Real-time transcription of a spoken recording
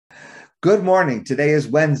Good morning. Today is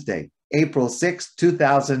Wednesday, April 6,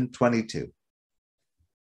 2022.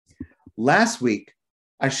 Last week,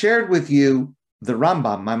 I shared with you the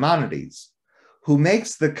Rambam, Maimonides, who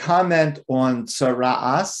makes the comment on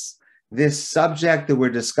Tzora'at, this subject that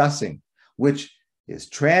we're discussing, which is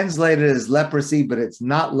translated as leprosy, but it's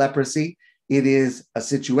not leprosy. It is a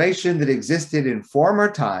situation that existed in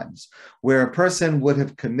former times where a person would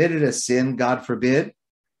have committed a sin, God forbid,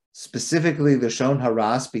 specifically the Lashon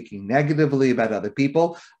Hara, speaking negatively about other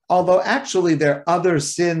people, although actually there are other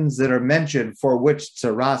sins that are mentioned for which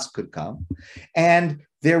Tzora'at could come. And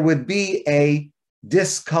there would be a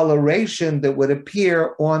discoloration that would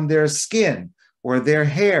appear on their skin or their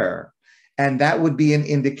hair. And that would be an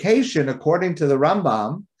indication, according to the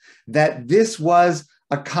Rambam, that this was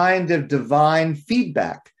a kind of divine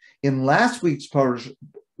feedback. In last week's portion,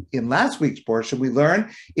 we learned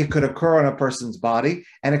it could occur on a person's body,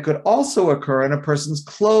 and it could also occur in a person's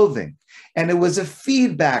clothing. And it was a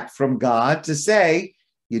feedback from God to say,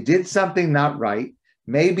 you did something not right.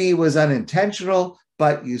 Maybe it was unintentional,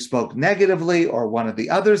 but you spoke negatively or one of the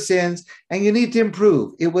other sins, and you need to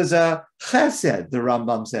improve. It was a chesed, the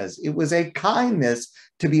Rambam says. It was a kindness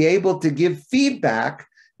to be able to give feedback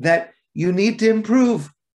that you need to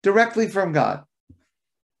improve directly from God.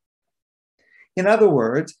 In other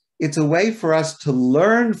words, it's a way for us to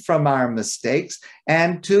learn from our mistakes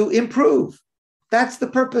and to improve. That's the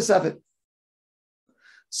purpose of it.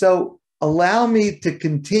 So allow me to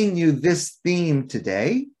continue this theme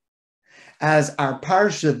today as our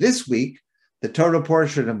Parsha this week, the Torah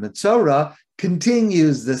portion of Torah,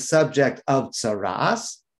 continues the subject of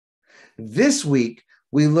Tzora'at. This week,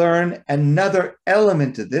 we learn another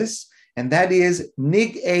element of this, and that is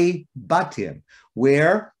nig'ei batim,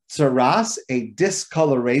 where Tzora'at, a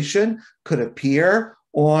discoloration, could appear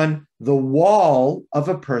on the wall of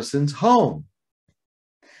a person's home.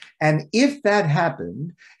 And if that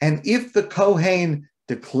happened, and if the Kohen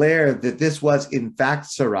declared that this was in fact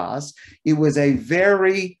Tzora'at, it was a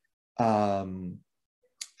very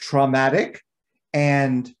traumatic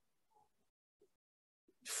and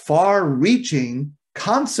far-reaching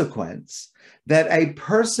consequence that a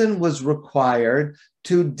person was required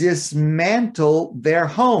to dismantle their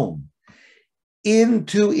home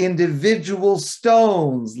into individual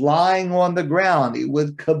stones lying on the ground. It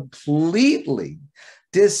would completely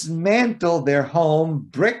dismantle their home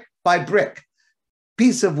brick by brick,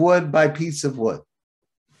 piece of wood by piece of wood.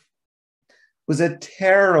 It was a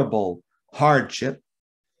terrible hardship.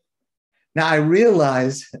 Now, I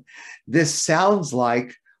realize this sounds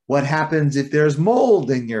like what happens if there's mold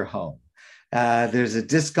in your home. There's a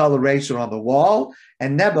discoloration on the wall,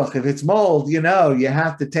 and nebuch, if it's mold, you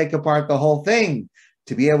have to take apart the whole thing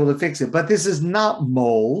to be able to fix it. But this is not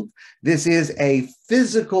mold. This is a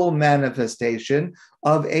physical manifestation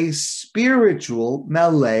of a spiritual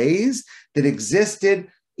malaise that existed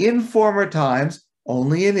in former times,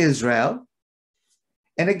 only in Israel.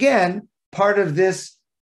 And again, part of this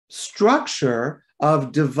structure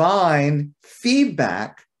of divine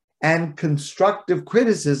feedback and constructive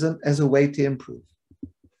criticism as a way to improve.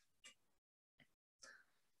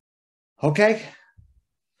 Okay,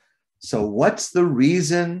 so what's the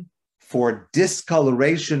reason for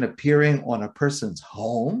discoloration appearing on a person's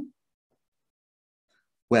home?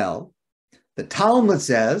 Well, the Talmud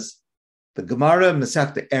says, the Gemara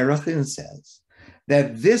Masechta Erechim says,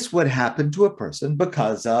 that this would happen to a person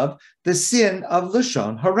because of the sin of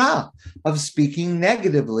Lashon Hara, of speaking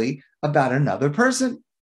negatively about another person.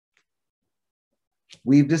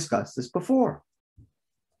 We've discussed this before.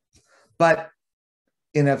 But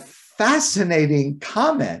in a fascinating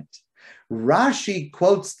comment, Rashi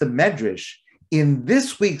quotes the Medrash in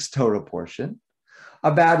this week's Torah portion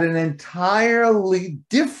about an entirely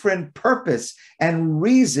different purpose and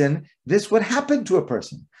reason this would happen to a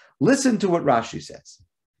person. Listen to what Rashi says.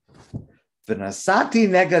 V'nasati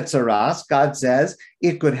nega Tzora'at, God says,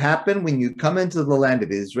 it could happen when you come into the land of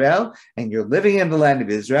Israel and you're living in the land of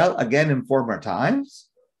Israel, again in former times,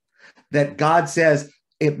 that God says,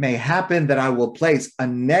 it may happen that I will place a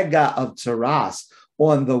nega of Tzora'at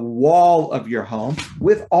on the wall of your home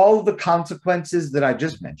with all the consequences that I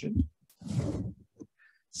just mentioned.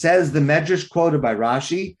 Says the Medrash quoted by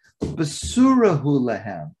Rashi, Besurahu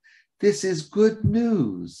lahem. This is good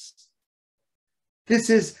news. This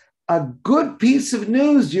is a good piece of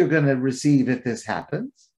news you're going to receive if this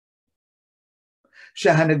happens.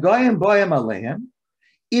 Shehanagoyim boyim aleim,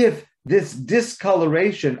 if this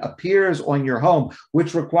discoloration appears on your home,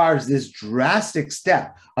 which requires this drastic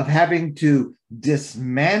step of having to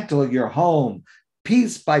dismantle your home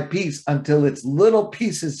piece by piece until its little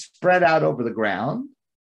pieces spread out over the ground,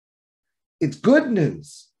 it's good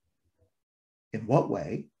news. In what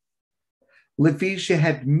way? Lefi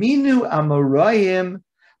shehadminu amoraim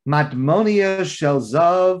matmonia shel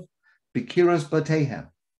zav bikiros batehem.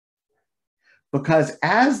 Because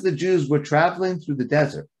as the Jews were traveling through the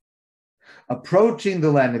desert, approaching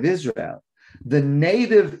the land of Israel, the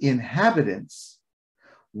native inhabitants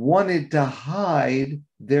wanted to hide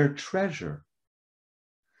their treasure.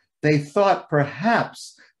 They thought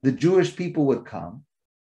perhaps the Jewish people would come.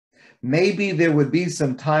 Maybe there would be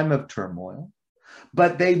some time of turmoil,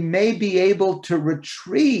 but they may be able to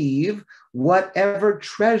retrieve whatever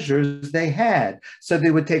treasures they had. So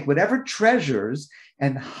they would take whatever treasures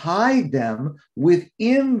and hide them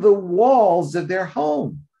within the walls of their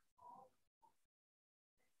home.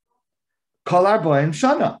 Kol Arboim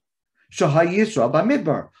Shana, Shahai Yisrael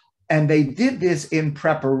Bamidbar. And they did this in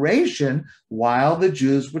preparation while the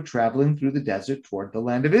Jews were traveling through the desert toward the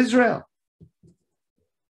land of Israel.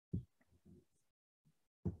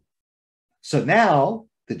 So now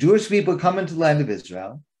the Jewish people come into the land of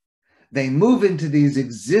Israel. They move into these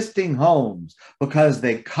existing homes because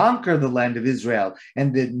they conquer the land of Israel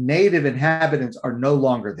and the native inhabitants are no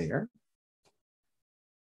longer there.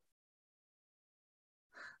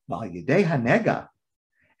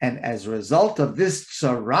 And as a result of this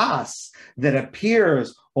tzora'at that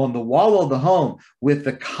appears on the wall of the home, with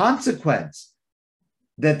the consequence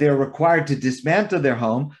that they're required to dismantle their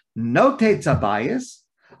home, no teitzabayis,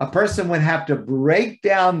 a person would have to break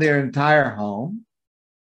down their entire home,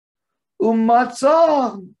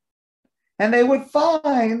 umatzah, and they would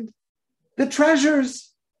find the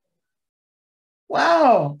treasures.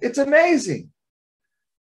 Wow, it's amazing.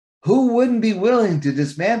 Who wouldn't be willing to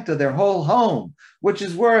dismantle their whole home, which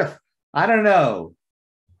is worth, I don't know,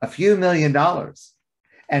 a few $1 million,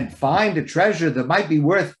 and find a treasure that might be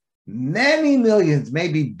worth many millions,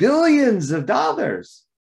 maybe billions of dollars?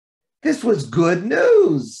 This was good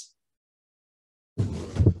news.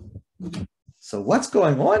 So what's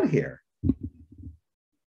going on here?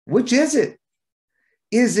 Which is it?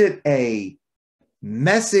 Is it a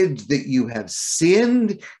message that you have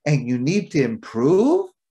sinned and you need to improve?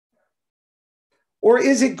 Or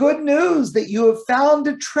is it good news that you have found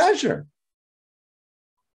a treasure?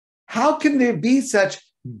 How can there be such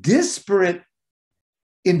disparate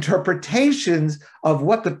interpretations of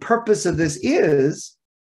what the purpose of this is?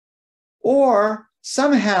 Or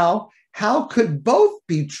somehow, how could both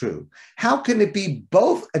be true? How can it be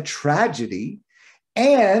both a tragedy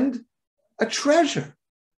and a treasure?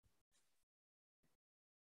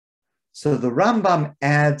 So the Rambam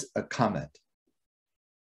adds a comment.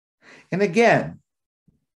 And again,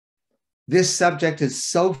 this subject is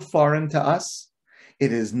so foreign to us.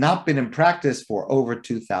 It has not been in practice for over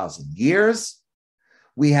 2,000 years.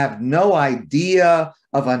 We have no idea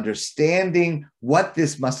of understanding what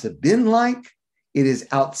this must have been like. It is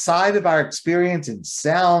outside of our experience and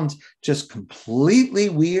sounds just completely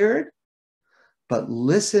weird. But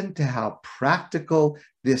listen to how practical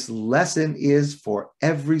this lesson is for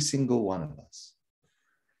every single one of us.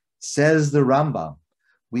 Says the Rambam,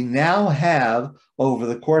 we now have, over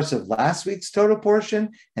the course of last week's Torah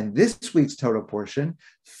portion and this week's Torah portion,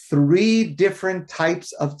 3 different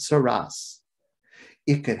types of tzora'at.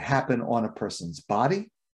 It could happen on a person's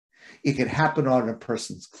body. It could happen on a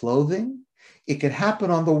person's clothing. It could happen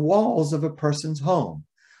on the walls of a person's home.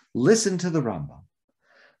 Listen to the Rambam.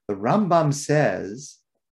 The Rambam says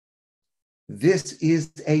this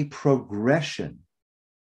is a progression.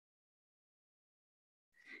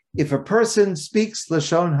 If a person speaks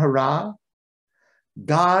Lashon Hara,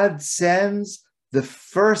 God sends the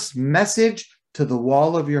first message to the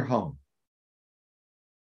wall of your home.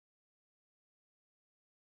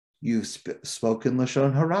 You've spoken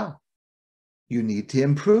Lashon Hara. You need to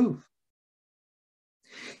improve.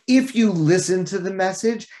 If you listen to the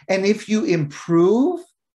message and if you improve,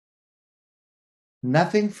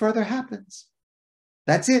 nothing further happens.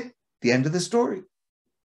 That's it. The end of the story.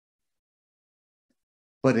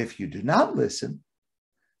 But if you do not listen,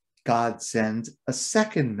 God sends a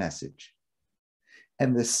second message.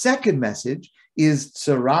 And the second message is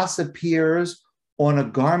tzora'at appears on a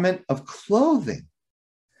garment of clothing.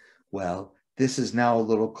 Well, this is now a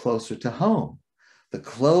little closer to home. The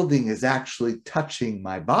clothing is actually touching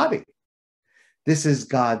my body. This is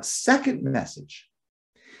God's second message.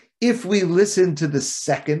 If we listen to the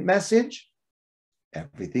second message,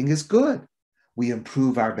 everything is good. We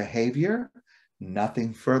improve our behavior.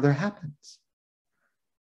 Nothing further happens.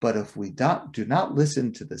 But if we do not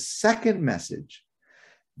listen to the second message,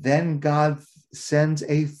 then God sends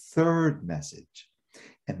a third message.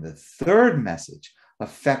 And the third message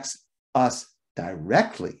affects us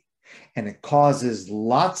directly. And it causes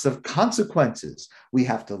lots of consequences. We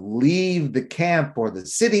have to leave the camp or the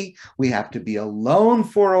city. We have to be alone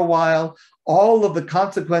for a while. All of the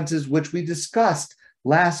consequences which we discussed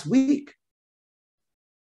last week.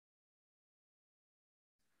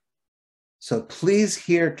 So please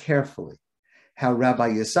hear carefully how Rabbi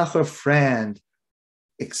Yissachar Frand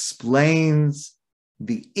explains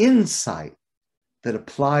the insight that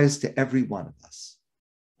applies to every one of us.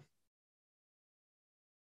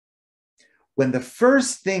 When the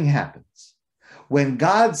first thing happens, when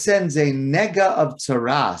God sends a nega of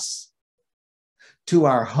tzora'at to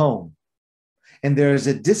our home, and there is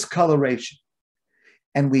a discoloration,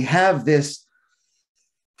 and we have this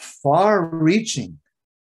far-reaching,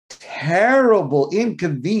 terrible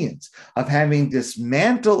inconvenience of having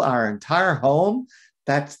dismantled our entire home,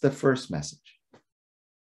 that's the first message.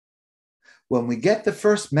 When we get the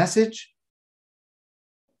first message,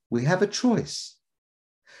 we have a choice.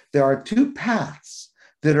 There are two paths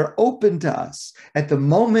that are open to us at the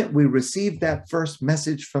moment we receive that first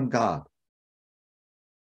message from God.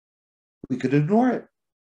 We could ignore it.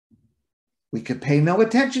 We could pay no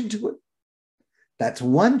attention to it. That's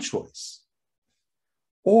one choice.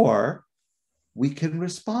 Or we can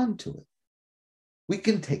respond to it. We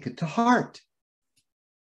can take it to heart.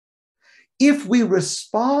 If we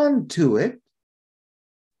respond to it,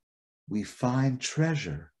 we find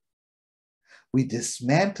treasure. We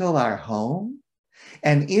dismantle our home,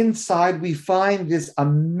 and inside we find this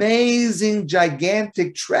amazing,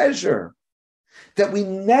 gigantic treasure that we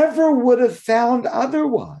never would have found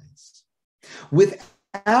otherwise.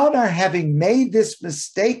 Without our having made this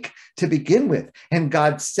mistake to begin with, and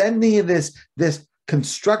God sending this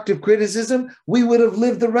constructive criticism, we would have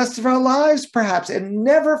lived the rest of our lives, perhaps, and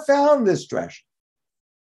never found this treasure.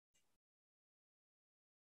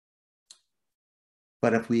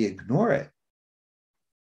 But if we ignore it,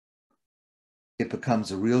 it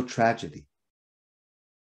becomes a real tragedy.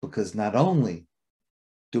 Because not only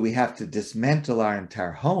do we have to dismantle our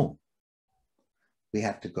entire home, we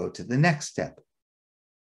have to go to the next step,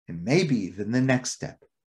 and maybe even the next step,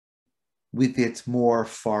 with its more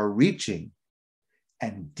far-reaching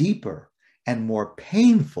and deeper and more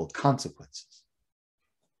painful consequences.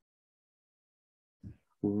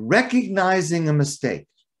 Recognizing a mistake,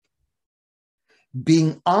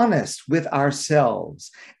 being honest with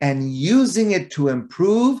ourselves, and using it to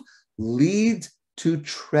improve leads to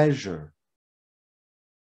treasure.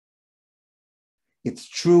 It's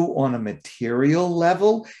true on a material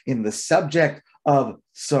level in the subject of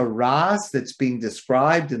Tzora'at that's being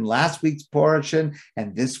described in last week's portion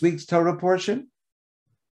and this week's Torah portion.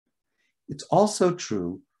 It's also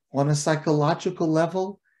true on a psychological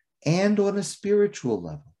level and on a spiritual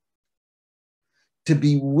level. To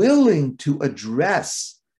be willing to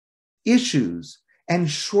address issues and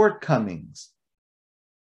shortcomings,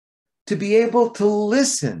 to be able to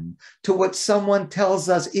listen to what someone tells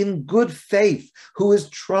us in good faith, who is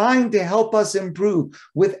trying to help us improve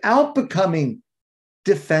without becoming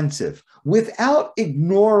defensive, without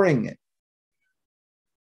ignoring it.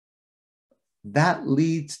 That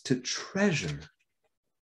leads to treasure.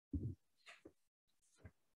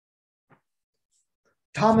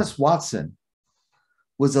 Thomas Watson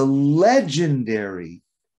was a legendary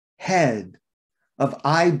head of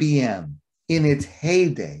IBM in its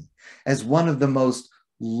heyday as one of the most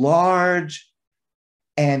large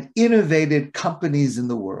and innovative companies in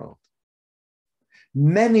the world.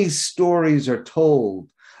 Many stories are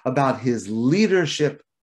told about his leadership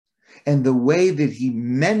and the way that he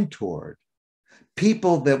mentored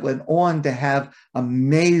people that went on to have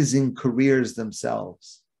amazing careers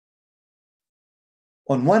themselves.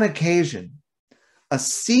 On one occasion, a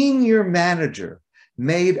senior manager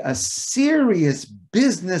made a serious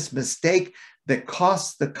business mistake that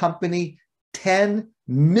cost the company $10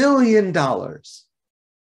 million.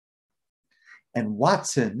 And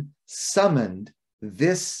Watson summoned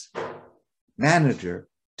this manager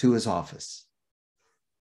to his office.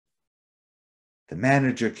 The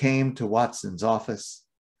manager came to Watson's office.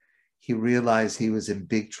 He realized he was in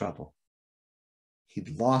big trouble.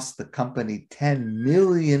 He'd lost the company $10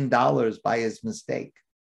 million by his mistake.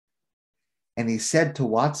 And he said to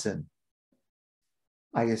Watson,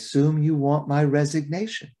 "I assume you want my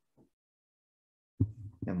resignation."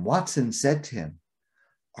 And Watson said to him,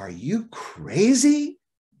 "Are you crazy?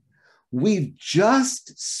 We've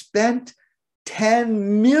just spent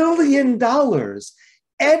 $10 million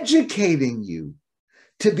educating you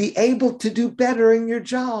to be able to do better in your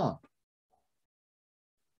job."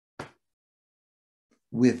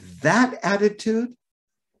 With that attitude,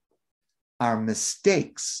 our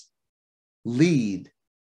mistakes lead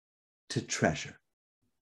to treasure.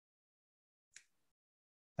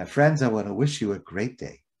 My friends, I want to wish you a great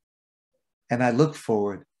day. And I look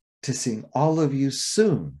forward to seeing all of you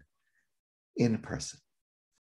soon in person.